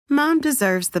Mom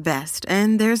deserves the best,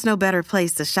 and there's no better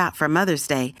place to shop for Mother's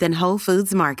Day than Whole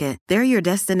Foods Market. They're your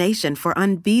destination for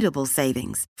unbeatable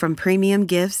savings, from premium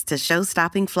gifts to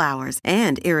show-stopping flowers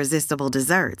and irresistible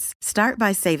desserts. Start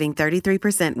by saving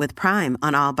 33% with Prime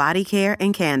on all body care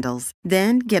and candles.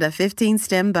 Then get a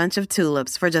 15-stem bunch of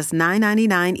tulips for just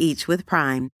 $9.99 each with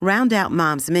Prime. Round out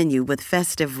Mom's menu with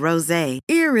festive rosé,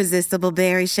 irresistible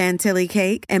berry chantilly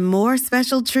cake, and more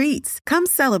special treats. Come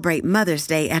celebrate Mother's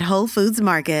Day at Whole Foods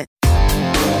Market.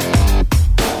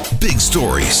 Big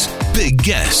stories, big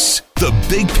guests, the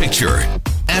big picture.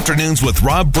 Afternoons with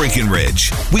Rob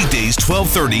Breckenridge. Weekdays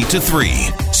 12:30 to 3,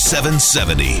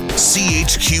 770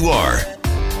 CHQR.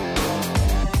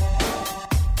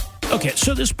 Okay,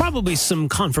 so there's probably some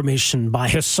confirmation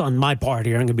bias on my part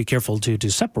here. I'm going to be careful to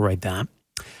separate that.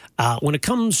 When it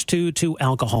comes to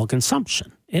alcohol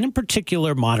consumption, and in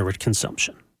particular moderate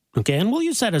consumption. Okay, and we'll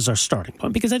use that as our starting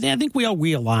point because I think we all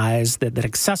realize that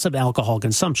excessive alcohol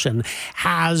consumption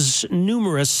has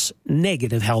numerous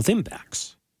negative health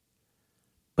impacts.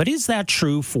 But is that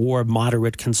true for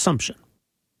moderate consumption?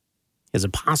 Is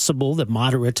it possible that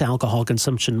moderate alcohol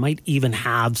consumption might even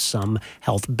have some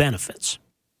health benefits?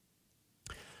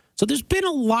 So there's been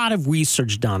a lot of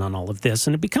research done on all of this,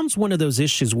 and it becomes one of those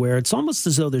issues where it's almost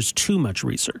as though there's too much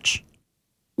research,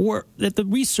 or that the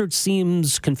research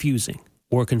seems confusing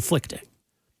or conflicting,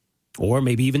 or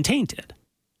maybe even tainted.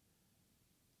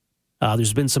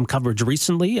 There's been some coverage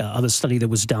recently of a study that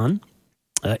was done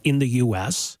in the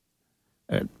U.S.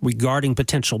 Regarding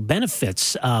potential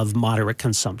benefits of moderate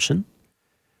consumption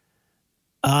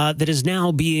that is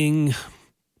now being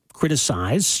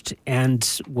criticized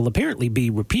and will apparently be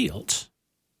repealed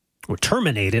or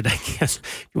terminated, I guess,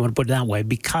 if you want to put it that way,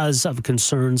 because of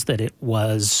concerns that it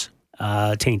was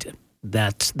tainted,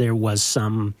 that there was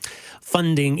some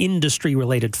funding,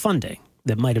 industry-related funding,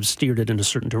 that might have steered it in a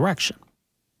certain direction.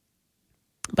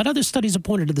 But other studies have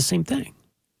pointed to the same thing.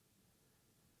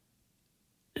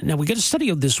 Now, we got a study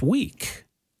of this week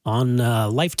on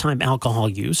lifetime alcohol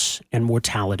use and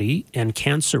mortality and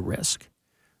cancer risk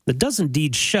that does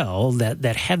indeed show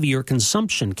that heavier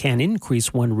consumption can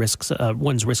increase one's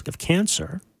risk of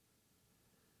cancer.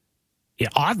 Yeah,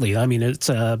 oddly, I mean, it's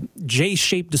a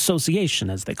J-shaped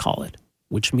association, as they call it,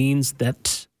 which means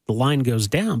that the line goes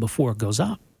down before it goes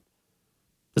up.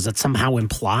 Does that somehow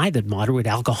imply that moderate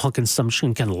alcohol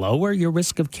consumption can lower your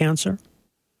risk of cancer?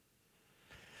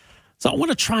 So I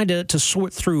want to try to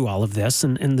sort through all of this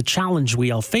and the challenge we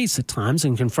all face at times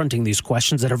in confronting these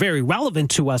questions that are very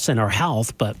relevant to us and our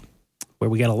health, but where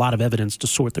we got a lot of evidence to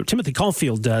sort through. Timothy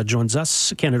Caulfield joins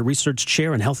us, Canada Research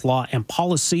Chair in Health Law and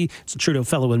Policy. He's a Trudeau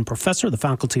Fellow and Professor of the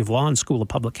Faculty of Law and School of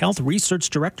Public Health,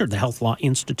 Research Director of the Health Law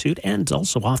Institute, and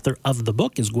also author of the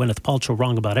book, Is Gwyneth Paltrow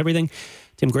Wrong About Everything?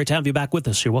 Tim, great to have you back with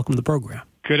us. You're welcome to the program.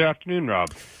 Good afternoon,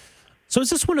 Rob. So is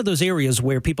this one of those areas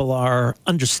where people are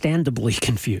understandably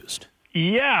confused?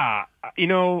 Yeah.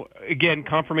 Again,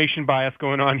 confirmation bias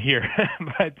going on here.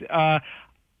 But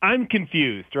I'm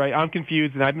confused, right? I'm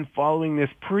confused, and I've been following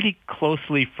this pretty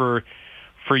closely for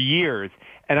years.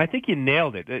 And I think you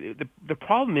nailed it. The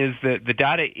problem is that the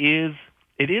data is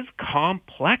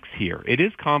complex here. It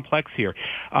is complex here.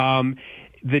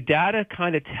 The data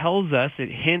kind of tells us, it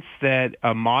hints that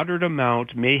a moderate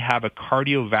amount may have a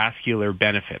cardiovascular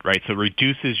benefit, right? So it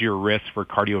reduces your risk for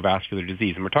cardiovascular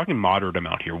disease. And we're talking moderate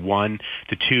amount here. 1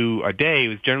 to 2 a day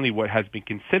is generally what has been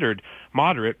considered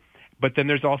moderate. But then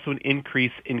there's also an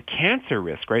increase in cancer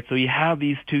risk, right? So you have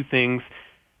these two things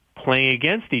playing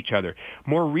against each other.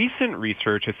 More recent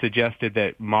research has suggested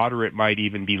that moderate might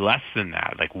even be less than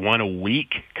that, like 1 a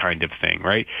week kind of thing,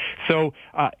 right? So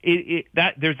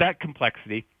there's that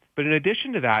complexity. But in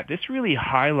addition to that, this really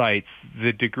highlights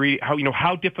the degree,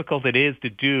 how difficult it is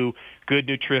to do good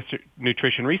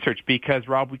nutrition research because,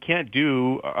 Rob, we can't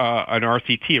do an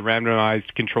RCT, a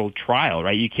randomized controlled trial,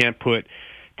 right? You can't put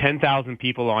 10,000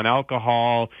 people on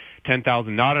alcohol,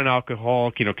 10,000 not on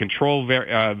alcohol, control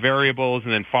variables,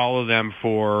 and then follow them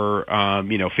for,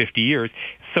 50 years.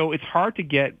 So it's hard to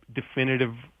get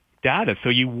definitive data. So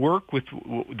you work with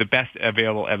the best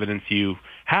available evidence you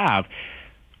have.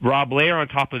 Rob, layer on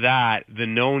top of that the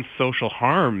known social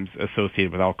harms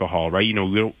associated with alcohol, right?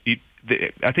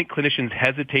 I think clinicians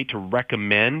hesitate to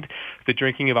recommend the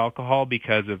drinking of alcohol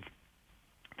because of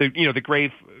the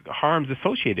grave harms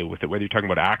associated with it, whether you're talking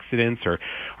about accidents or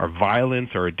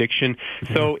violence or addiction.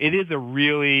 Mm-hmm. So it is a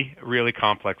really, really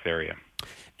complex area.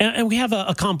 And we have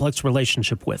a complex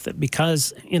relationship with it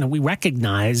because, we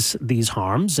recognize these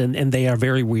harms and they are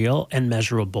very real and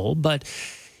measurable. But,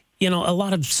 a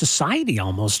lot of society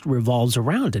almost revolves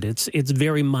around it. It's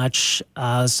very much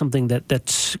something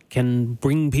that can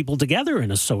bring people together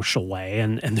in a social way,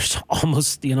 and there's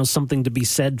almost something to be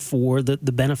said for the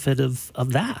benefit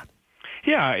of that.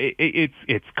 Yeah,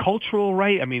 it's cultural,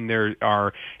 right? I mean, there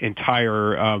are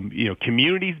entire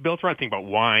communities built around. Think about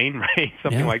wine, right?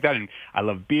 Something like that. And I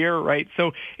love beer, right?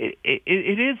 So it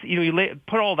is you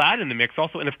put all that in the mix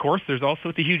also, and of course there's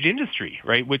also the huge industry,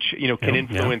 right? Which can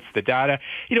influence the data.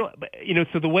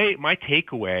 So the way my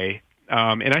takeaway.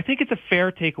 And I think it's a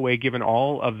fair takeaway given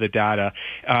all of the data,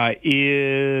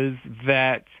 is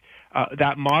that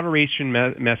that moderation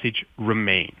message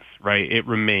remains, right? It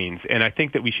remains. And I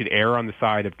think that we should err on the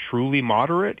side of truly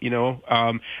moderate,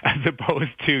 as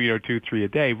opposed to, 2-3 a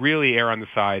day, really err on the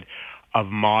side of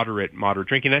moderate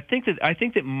drinking. I think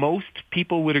that most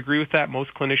people would agree with that.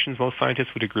 Most clinicians, most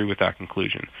scientists would agree with that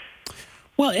conclusion.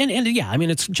 Well, and yeah, I mean,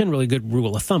 it's generally a good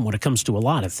rule of thumb when it comes to a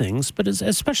lot of things, but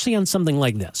especially on something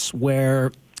like this,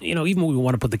 where, even when we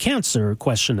want to put the cancer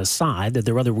question aside, that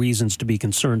there are other reasons to be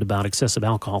concerned about excessive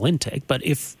alcohol intake, but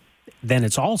if then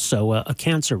it's also a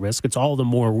cancer risk, it's all the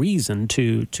more reason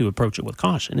to approach it with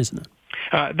caution, isn't it?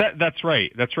 That's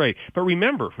right. But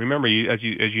remember, as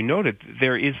you noted,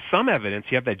 there is some evidence.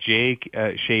 You have that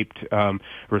J-shaped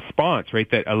response,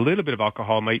 right? That a little bit of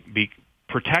alcohol might be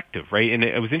protective, right? And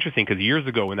it was interesting because years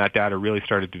ago when that data really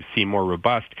started to seem more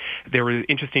robust, there were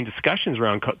interesting discussions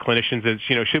around clinicians as,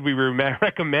 should we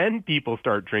recommend people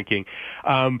start drinking?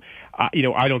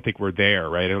 I don't think we're there,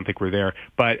 right? I don't think we're there.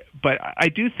 But I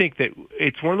do think that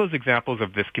it's one of those examples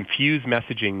of this confused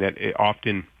messaging that it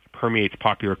often permeates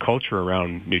popular culture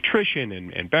around nutrition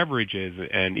and beverages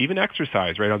and even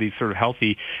exercise, right? All these sort of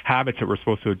healthy habits that we're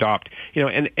supposed to adopt,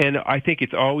 and I think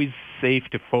it's always safe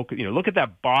to focus, look at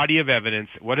that body of evidence.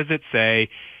 What does it say?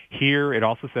 Here, it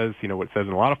also says, what it says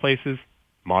in a lot of places,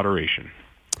 moderation.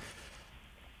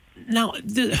 Now,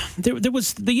 there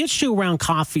was the issue around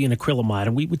coffee and acrylamide,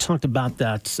 and we talked about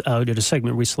that. We did a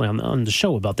segment recently on the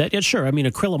show about that. Yeah, sure. I mean,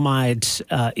 acrylamide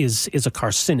is a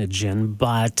carcinogen,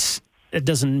 but it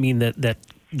doesn't mean that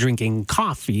drinking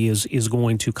coffee is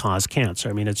going to cause cancer.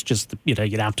 I mean, it's just, you'd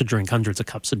have to drink hundreds of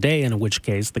cups a day, and in which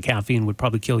case the caffeine would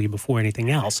probably kill you before anything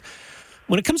else.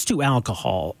 When it comes to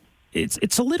alcohol,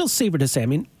 it's a little safer to say. I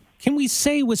mean, can we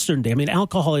say with certainty,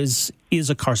 alcohol is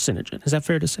a carcinogen? Is that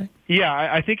fair to say? Yeah,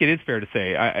 I think it is fair to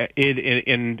say.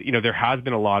 There has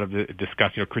been a lot of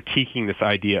discussion, critiquing this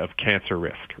idea of cancer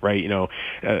risk, right?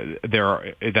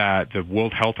 The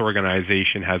World Health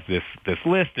Organization has this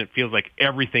list, and it feels like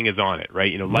everything is on it,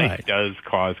 right? Life does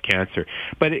cause cancer,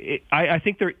 but I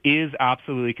think there is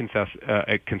absolutely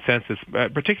a consensus,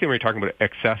 particularly when you're talking about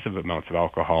excessive amounts of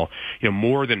alcohol,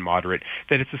 more than moderate,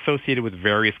 that it's associated with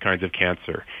various kinds of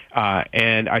cancer,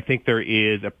 and I think there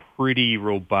is a pretty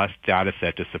robust data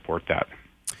set to support that.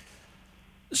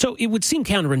 So it would seem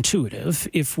counterintuitive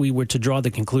if we were to draw the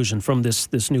conclusion from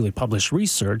this newly published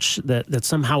research that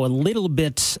somehow a little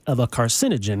bit of a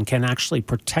carcinogen can actually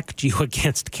protect you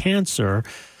against cancer.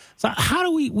 So how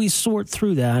do we sort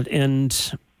through that? And,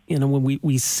 when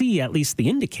we see at least the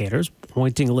indicators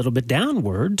pointing a little bit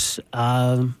downwards,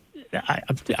 some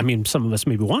of us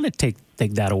maybe want to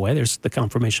take that away. There's the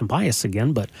confirmation bias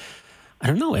again, but I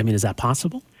don't know. Is that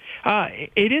possible?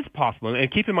 It is possible.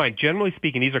 And keep in mind, generally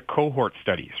speaking, these are cohort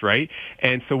studies, right?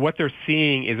 And so what they're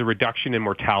seeing is a reduction in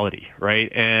mortality,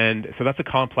 right? And so that's a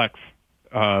complex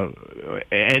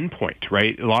endpoint,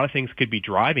 right? A lot of things could be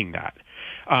driving that.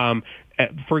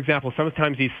 For example,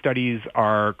 sometimes these studies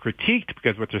are critiqued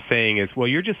because what they're saying is, well,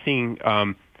 you're just seeing,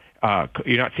 you're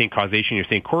not seeing causation, you're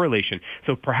seeing correlation.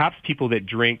 So perhaps people that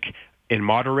drink in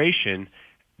moderation,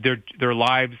 their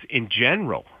lives in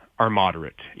general are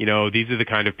moderate. These are the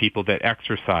kind of people that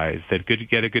exercise, that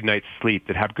get a good night's sleep,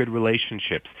 that have good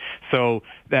relationships. So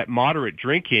that moderate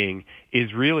drinking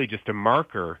is really just a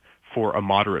marker for a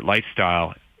moderate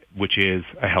lifestyle, which is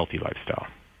a healthy lifestyle.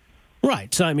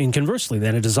 Right. So, conversely,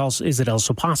 then is it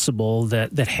also possible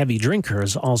that heavy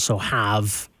drinkers also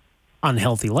have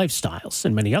unhealthy lifestyles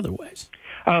in many other ways?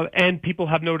 And people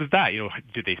have noticed that,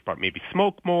 do they maybe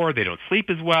smoke more? They don't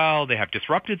sleep as well. They have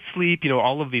disrupted sleep,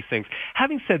 all of these things.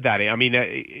 Having said that,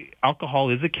 alcohol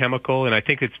is a chemical, and I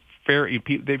think it's fair.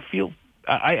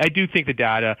 I do think the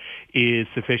data is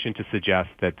sufficient to suggest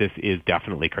that this is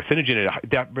definitely carcinogen,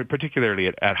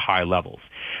 particularly at high levels.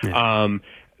 Yeah.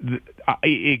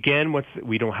 Again,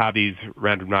 we don't have these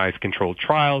randomized controlled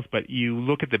trials, but you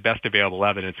look at the best available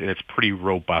evidence, and it's pretty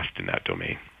robust in that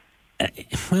domain.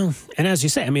 Well, and as you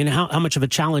say, I mean, how much of a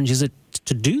challenge is it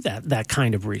to do that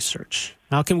kind of research?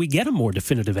 How can we get a more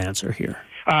definitive answer here?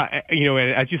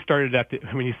 As you started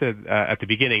when you said at the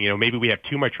beginning, maybe we have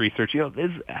too much research.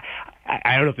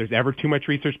 I don't know if there's ever too much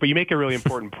research, but you make a really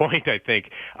important point, I think,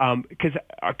 because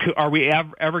are we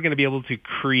ever going to be able to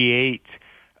create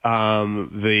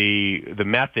the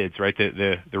methods, right?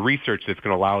 The research that's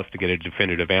going to allow us to get a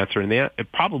definitive answer, and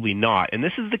probably not. And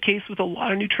this is the case with a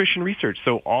lot of nutrition research.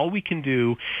 So all we can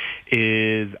do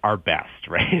is our best,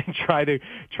 right? And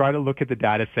try to look at the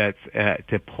data sets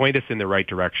to point us in the right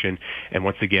direction. And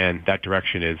once again, that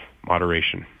direction is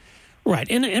moderation. Right.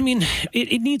 And I mean,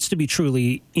 it needs to be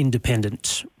truly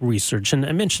independent research. And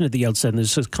I mentioned at the outset,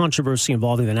 there's a controversy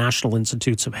involving the National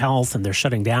Institutes of Health, and they're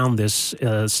shutting down this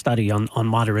study on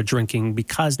moderate drinking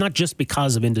not just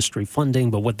because of industry funding,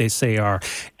 but what they say are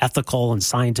ethical and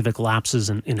scientific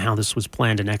lapses in how this was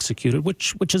planned and executed,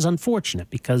 which is unfortunate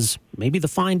because maybe the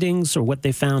findings or what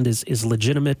they found is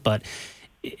legitimate, but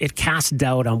it casts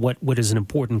doubt on what is an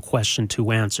important question to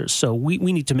answer. So we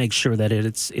need to make sure that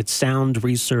it's sound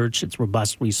research, it's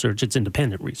robust research, it's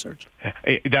independent research.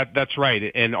 That's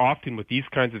right. And often with these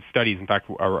kinds of studies, in fact,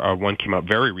 one came out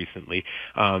very recently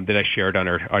that I shared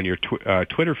on your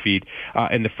Twitter feed.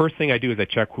 And the first thing I do is I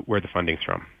check where the funding's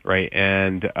from, right,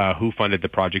 and who funded the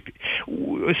project,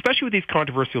 especially with these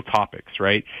controversial topics,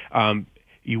 right?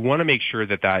 You want to make sure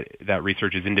that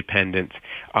research is independent,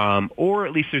 or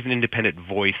at least there's an independent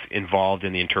voice involved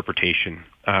in the interpretation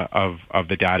of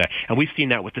the data. And we've seen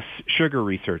that with the sugar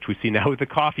research. We've seen that with the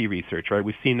coffee research, right?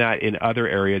 We've seen that in other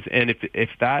areas. And if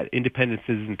that independence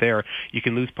isn't there, you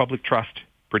can lose public trust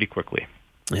pretty quickly.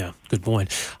 Yeah, good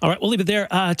point. All right, we'll leave it there.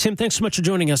 Tim, thanks so much for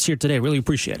joining us here today. Really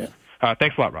appreciate it.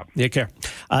 Thanks a lot, Rob. Take care.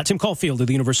 Tim Caulfield of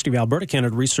the University of Alberta,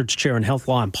 Canada Research Chair in Health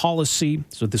Law and Policy.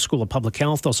 So at the School of Public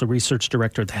Health, also Research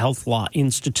Director at the Health Law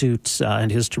Institute,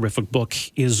 and his terrific book,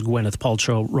 Is Gwyneth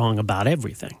Paltrow Wrong About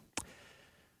Everything?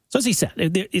 So as he said,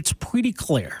 it's pretty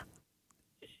clear.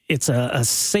 It's a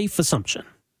safe assumption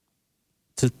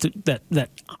that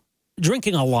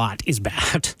drinking a lot is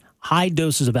bad. High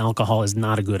doses of alcohol is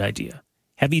not a good idea.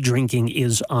 Heavy drinking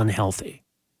is unhealthy.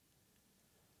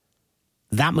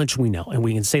 That much we know, and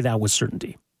we can say that with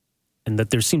certainty. And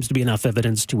that there seems to be enough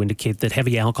evidence to indicate that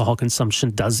heavy alcohol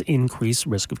consumption does increase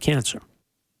risk of cancer.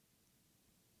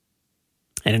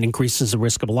 And it increases the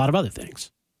risk of a lot of other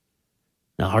things.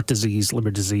 Now, heart disease,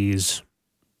 liver disease,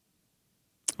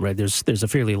 right? There's a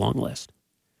fairly long list.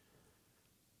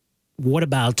 What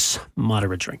about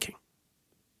moderate drinking?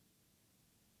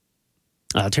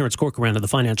 Terence Corcoran of the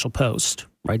Financial Post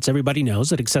writes, everybody knows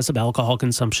that excessive alcohol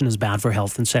consumption is bad for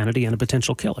health and sanity and a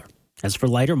potential killer. As for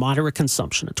lighter, moderate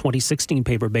consumption, a 2016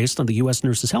 paper based on the U.S.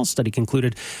 Nurses Health Study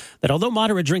concluded that although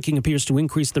moderate drinking appears to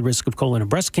increase the risk of colon and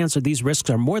breast cancer, these risks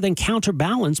are more than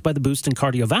counterbalanced by the boost in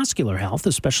cardiovascular health,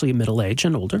 especially in middle age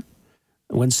and older,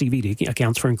 when CVD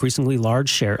accounts for an increasingly large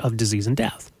share of disease and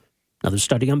death. Another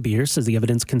study on beer says the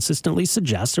evidence consistently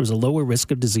suggests there is a lower risk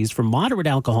of disease for moderate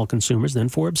alcohol consumers than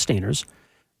for abstainers.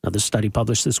 Now, this study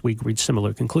published this week reached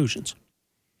similar conclusions.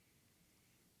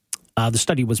 The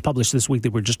study was published this week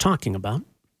that we're just talking about.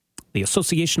 The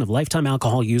Association of Lifetime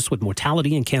Alcohol Use with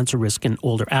Mortality and Cancer Risk in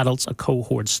Older Adults, a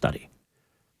cohort study.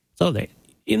 So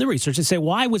in the research, they say,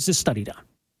 why was this study done?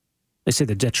 They say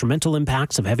the detrimental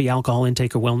impacts of heavy alcohol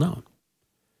intake are well known.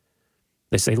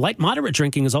 They say moderate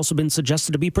drinking has also been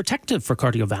suggested to be protective for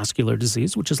cardiovascular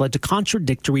disease, which has led to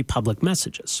contradictory public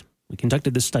messages. We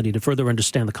conducted this study to further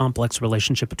understand the complex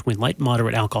relationship between light and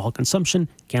moderate alcohol consumption,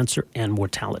 cancer, and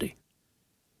mortality.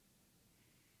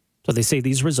 So they say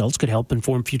these results could help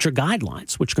inform future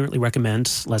guidelines, which currently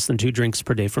recommend less than 2 drinks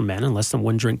per day for men and less than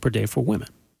 1 drink per day for women.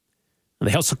 And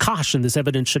they also caution this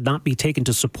evidence should not be taken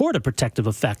to support a protective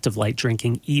effect of light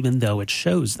drinking, even though it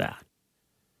shows that.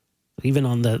 But even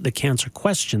on the cancer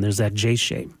question, there's that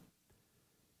J-shape,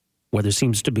 where there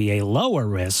seems to be a lower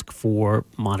risk for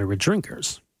moderate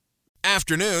drinkers.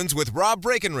 Afternoons with Rob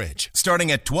Breckenridge,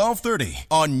 starting at 12:30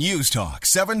 on News Talk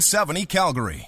 770 Calgary.